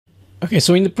Okay,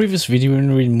 so in the previous video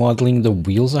when remodeling the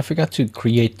wheels, I forgot to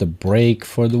create the brake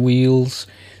for the wheels.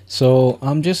 So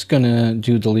I'm just gonna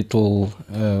do the little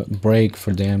brake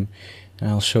for them,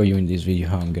 and I'll show you in this video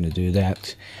how I'm gonna do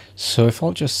that. So if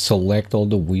I'll just select all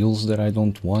the wheels that I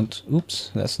don't want,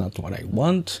 oops, that's not what I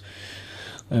want.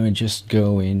 Let me just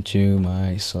go into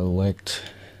my select,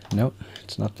 no,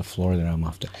 it's not the floor that I'm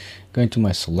after. Go into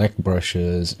my select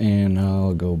brushes and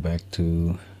I'll go back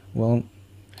to, well,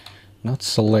 not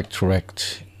select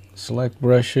rect, select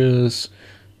brushes,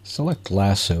 select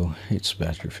lasso, it's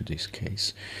better for this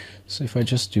case. So if I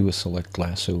just do a select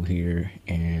lasso here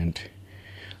and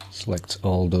select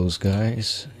all those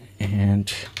guys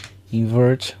and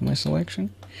invert my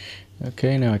selection.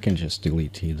 Okay, now I can just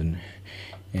delete hidden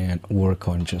and work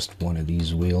on just one of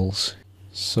these wheels.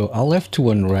 So I'll have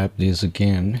to unwrap this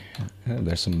again.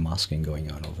 There's some masking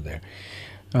going on over there.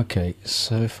 Okay,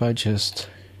 so if I just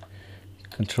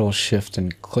Control Shift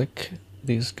and click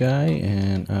this guy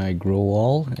and I grow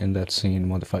all, and that's in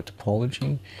modified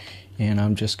topology, and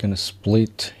I'm just gonna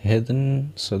split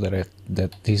hidden so that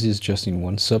this is just in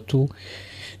one subtool.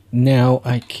 Now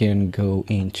I can go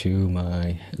into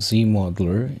my Z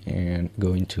modeler and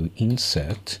go into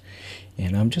inset,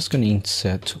 and I'm just gonna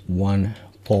inset one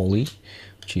poly,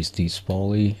 which is this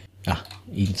poly.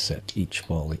 Inset each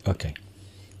poly. Okay,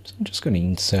 so I'm just gonna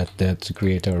inset that to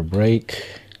create our brake,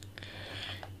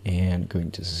 and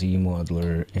going to Z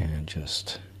modeler and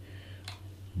just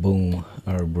boom,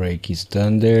 our brake is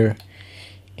done there.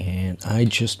 And I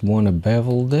just want to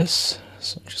bevel this,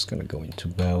 so I'm just gonna go into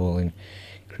bevel and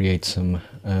create some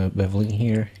beveling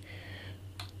here.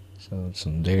 So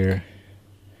some there,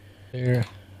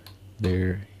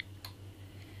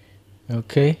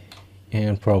 okay,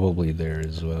 and probably there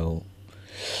as well.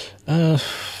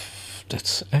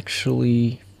 That's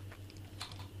actually,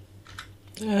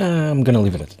 I'm gonna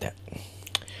leave it at that.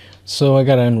 So I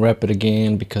gotta unwrap it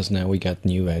again because now we got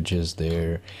new edges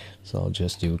there. So I'll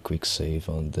just do a quick save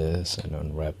on this and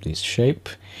unwrap this shape,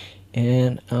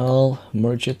 and I'll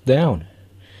merge it down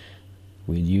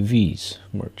with UVs.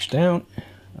 Merge down.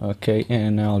 Okay,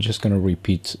 and now I'm just gonna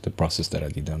repeat the process that I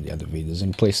did on the other videos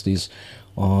and place these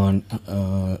on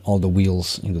all the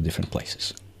wheels in the different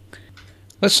places.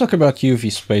 Let's talk about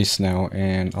UV space now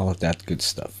and all of that good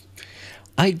stuff.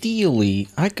 Ideally,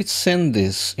 I could send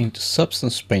this into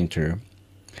Substance Painter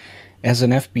as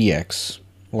an FBX.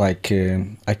 Like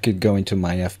I could go into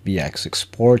my FBX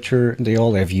exporter, they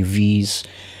all have UVs,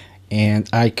 and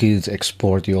I could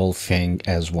export the whole thing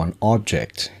as one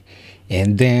object.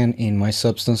 And then in my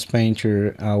Substance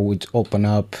Painter, I would open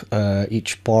up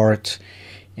each part,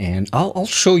 and I'll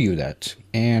show you that.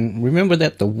 And remember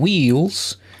that the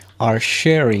wheels are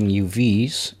sharing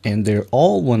UVs, and they're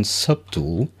all one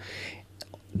subtool,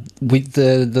 with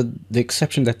the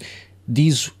exception that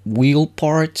this wheel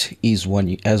part is one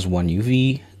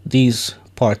UV, this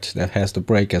part that has the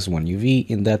brake as one UV,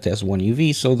 and that has one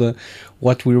UV. So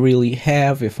what we really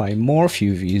have, if I morph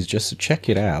UVs, just to check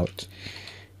it out,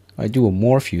 I do a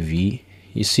morph UV,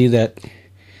 you see that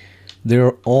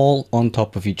they're all on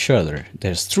top of each other.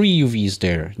 There's 3 UVs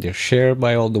there, they're shared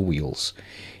by all the wheels,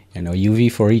 and a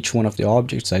UV for each one of the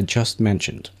objects I just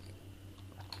mentioned.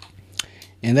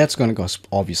 And that's going to cause,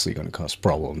 obviously going to cause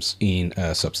problems in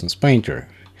Substance Painter.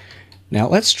 Now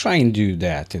let's try and do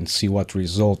that and see what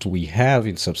result we have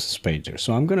in Substance Painter.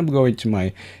 So I'm going to go into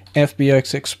my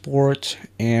FBX export,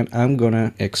 and I'm going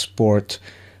to export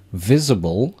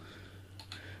visible.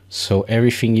 So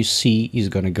everything you see is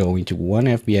going to go into one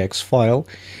FBX file.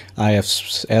 I have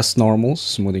S normals,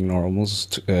 smoothing normals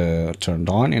turned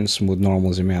on, and smooth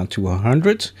normals amount to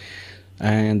 100.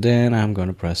 And then I'm going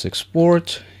to press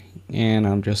export. And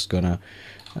I'm just gonna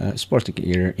export it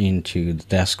here into the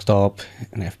desktop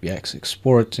and FBX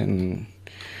export, and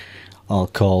I'll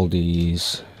call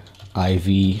these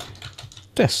IV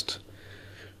test.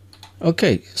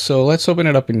 Okay, so let's open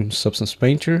it up in Substance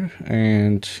Painter,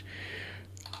 and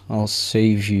I'll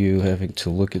save you having to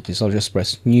look at this. I'll just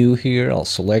press new here, I'll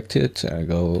select it, I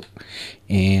go,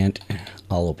 and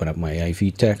I'll open up my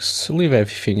IV text, leave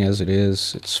everything as it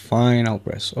is, it's fine. I'll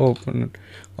press open.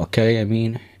 Okay,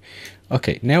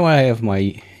 okay, now I have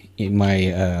my IV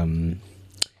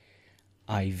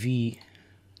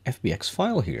FBX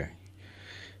file here,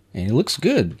 and it looks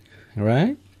good,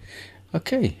 right?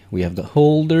 Okay, we have the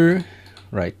holder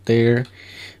right there.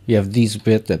 We have this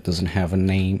bit that doesn't have a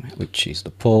name, which is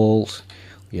the poles.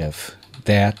 We have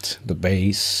that, the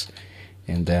base,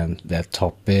 and then that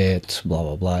top bit, blah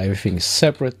blah blah. Everything is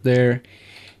separate there,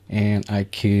 and I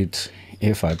could,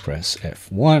 if I press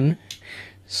F1,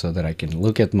 so that I can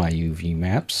look at my UV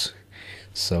maps.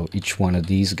 So each one of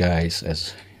these guys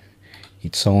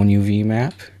its own UV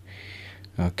map.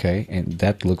 Okay, and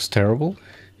that looks terrible.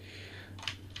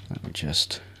 Let me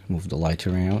just move the light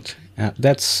around.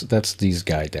 That's this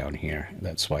guy down here.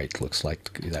 That's why it looks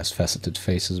like it has faceted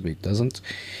faces, but it doesn't.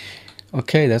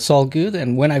 Okay, that's all good.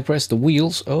 And when I press the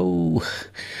wheels, oh,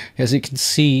 as you can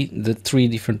see, the three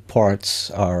different parts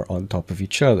are on top of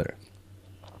each other.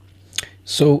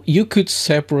 So you could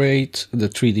separate the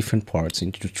three different parts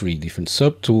into three different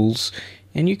subtools,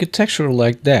 and you could texture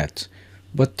like that.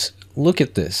 But look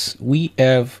at this. We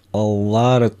have a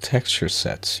lot of texture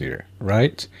sets here,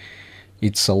 right?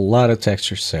 It's a lot of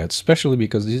texture sets, especially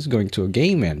because this is going to a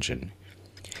game engine.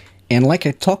 And like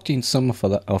I talked in some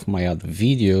of my other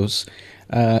videos,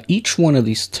 each one of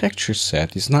these texture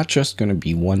sets is not just going to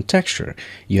be one texture.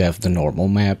 You have the normal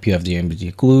map, you have the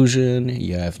ambient occlusion,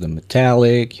 you have the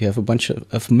metallic, you have a bunch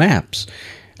of maps.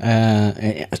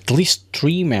 At least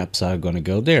 3 maps are going to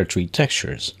go there, 3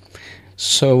 textures.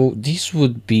 So this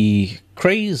would be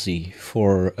crazy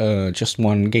for just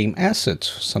one game asset,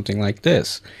 something like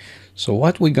this. So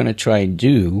what we're going to try and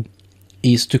do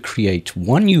is to create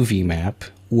one UV map,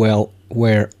 well,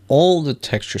 where all the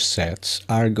texture sets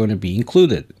are going to be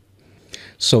included.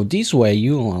 So this way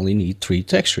you only need 3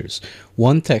 textures.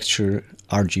 One texture,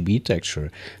 RGB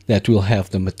texture, that will have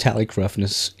the metallic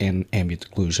roughness and ambient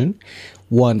occlusion,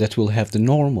 one that will have the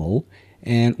normal,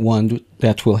 and one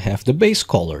that will have the base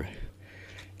color.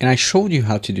 And I showed you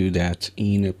how to do that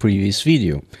in a previous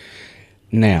video.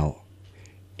 Now,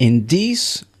 in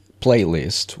this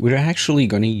playlist, we're actually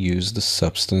going to use the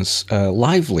Substance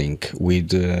live link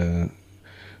with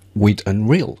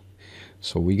Unreal.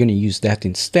 So we're going to use that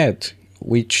instead,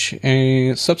 which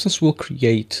Substance will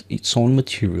create its own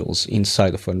materials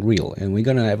inside of Unreal, and we're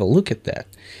going to have a look at that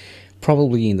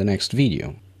probably in the next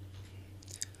video.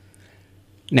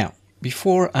 Now,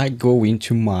 before I go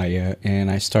into Maya and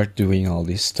I start doing all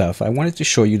this stuff, I wanted to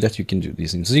show you that you can do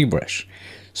this in ZBrush.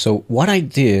 So what I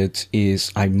did is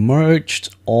I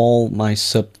merged all my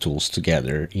subtools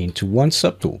together into one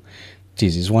subtool.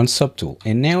 This is one subtool.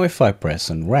 And now if I press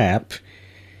Unwrap,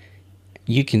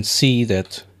 you can see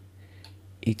that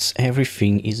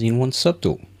everything is in one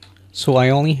subtool. So I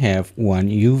only have one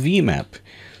UV map.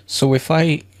 So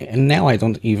and now I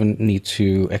don't even need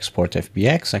to export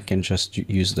FBX. I can just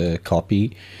use the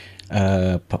copy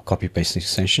paste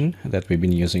extension that we've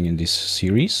been using in this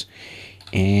series.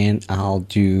 And I'll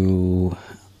do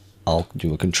a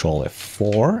Control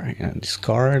F4 and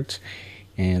discard,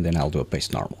 and then I'll do a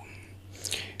paste normal.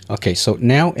 Okay, so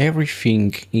now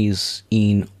everything is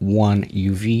in one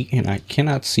UV, and I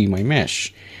cannot see my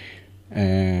mesh.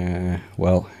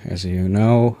 Well, as you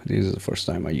know, this is the first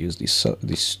time I use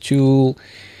this tool,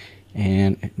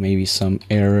 and maybe some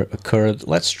error occurred.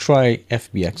 Let's try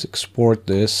FBX export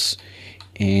this,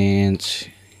 and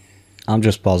I'll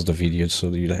just pause the video so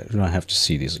that you don't have to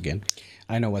see this again.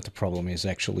 I know what the problem is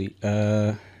actually.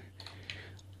 I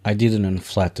didn't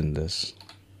unflatten this.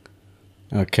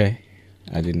 Okay,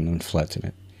 I didn't unflatten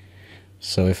it.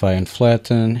 So if I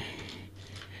unflatten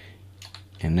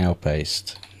and now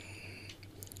paste,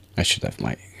 I should have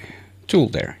my tool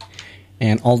there.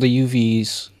 And all the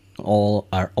UVs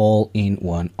are all in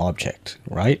one object,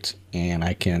 right? And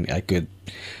I could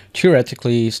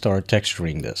theoretically start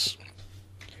texturing this.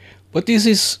 But this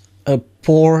is a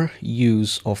poor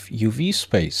use of UV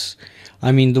space.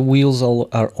 I mean, the wheels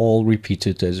are all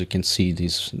repeated. As you can see,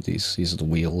 this is the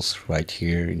wheels right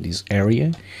here in this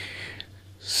area.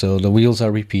 So the wheels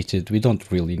are repeated. We don't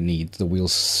really need the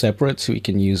wheels separate. We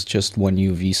can use just one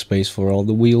UV space for all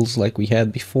the wheels like we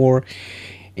had before.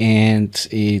 And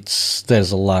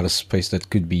there's a lot of space that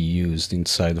could be used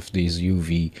inside of this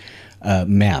UV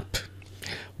map.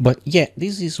 But yeah,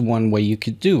 this is one way you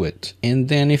could do it. And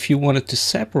then if you wanted to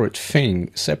separate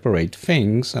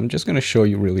things, I'm just going to show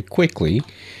you really quickly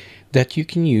that you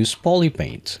can use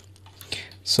polypaint.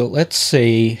 So let's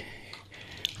look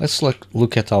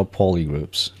at our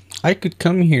polygroups. I could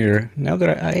come here, now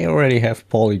that I already have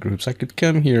polygroups, I could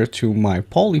come here to my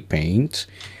polypaint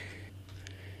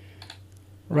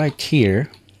right here,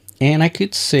 and I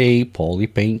could say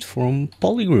polypaint from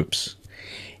polygroups.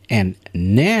 And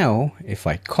now, if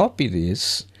I copy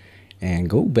this and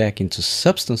go back into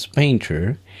Substance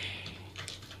Painter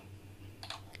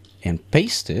and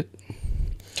paste it,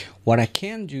 what I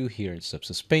can do here in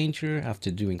Substance Painter,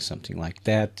 after doing something like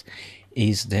that,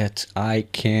 is that I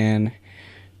can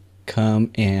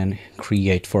come and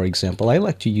create, for example, I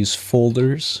like to use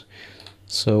folders.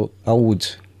 So I would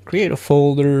create a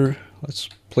folder. Let's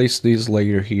place this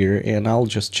layer here, and I'll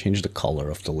just change the color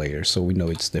of the layer so we know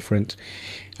it's different.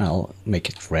 I'll make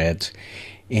it red,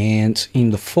 and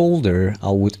in the folder I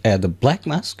would add a black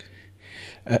mask,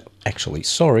 actually,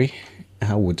 sorry,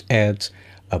 I would add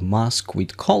a mask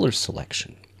with color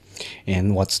selection.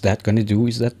 And what's that going to do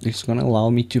is that it's going to allow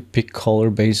me to pick color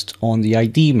based on the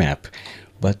ID map.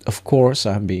 But of course,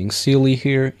 I'm being silly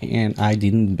here and I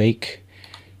didn't bake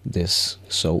this.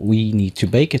 So we need to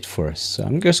bake it first. So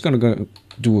I'm just going to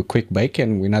do a quick bake,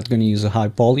 and we're not going to use a high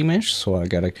poly mesh. So I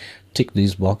got to tick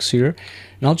this box here.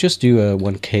 And I'll just do a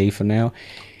 1K for now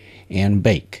and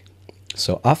bake.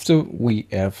 So after we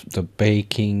have the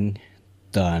baking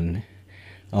done,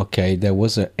 okay, there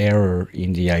was an error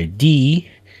in the ID.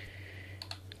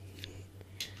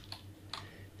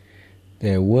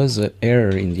 There was an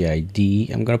error in the ID.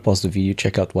 I'm gonna pause the video,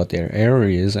 check out what their error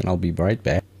is, and I'll be right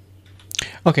back.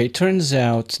 Okay, it turns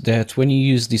out that when you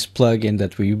use this plugin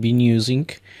that we've been using,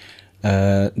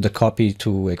 the copy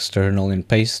to external and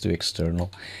paste to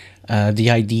external,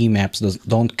 the ID maps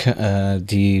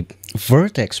the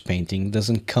vertex painting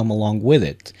doesn't come along with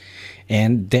it,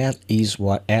 and that is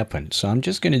what happened. So I'm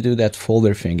just gonna do that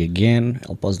folder thing again.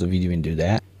 I'll pause the video and do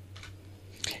that.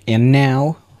 And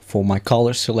now for my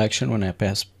color selection, when I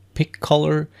press pick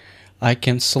color, I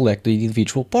can select the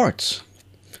individual parts.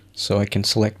 So I can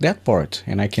select that part,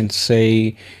 and I can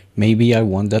say maybe I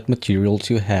want that material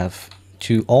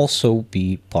to also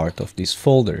be part of this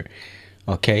folder.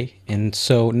 Okay, and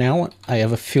so now I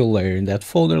have a fill layer in that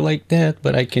folder like that,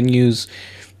 but I can use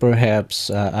perhaps,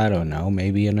 I don't know,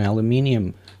 maybe an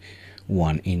aluminium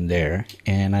one in there,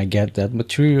 and I get that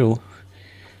material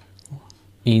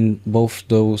in both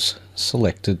those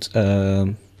selected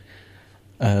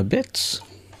bits,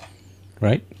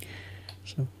 right?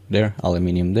 So there,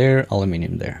 aluminium there,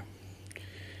 aluminium there.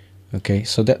 Okay,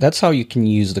 so that's how you can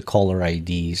use the color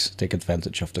IDs, take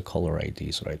advantage of the color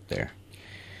IDs right there.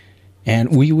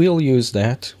 And we will use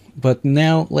that, but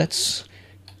now let's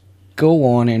go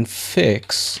on and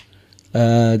fix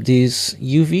this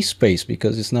UV space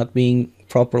because it's not being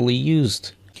properly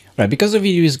used. Right, because the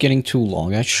video is getting too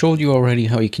long, I showed you already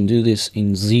how you can do this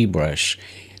in ZBrush.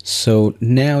 So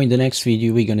now in the next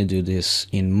video, we're going to do this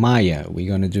in Maya. We're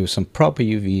going to do some proper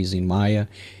UVs in Maya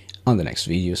on the next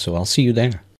video. So I'll see you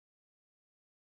there.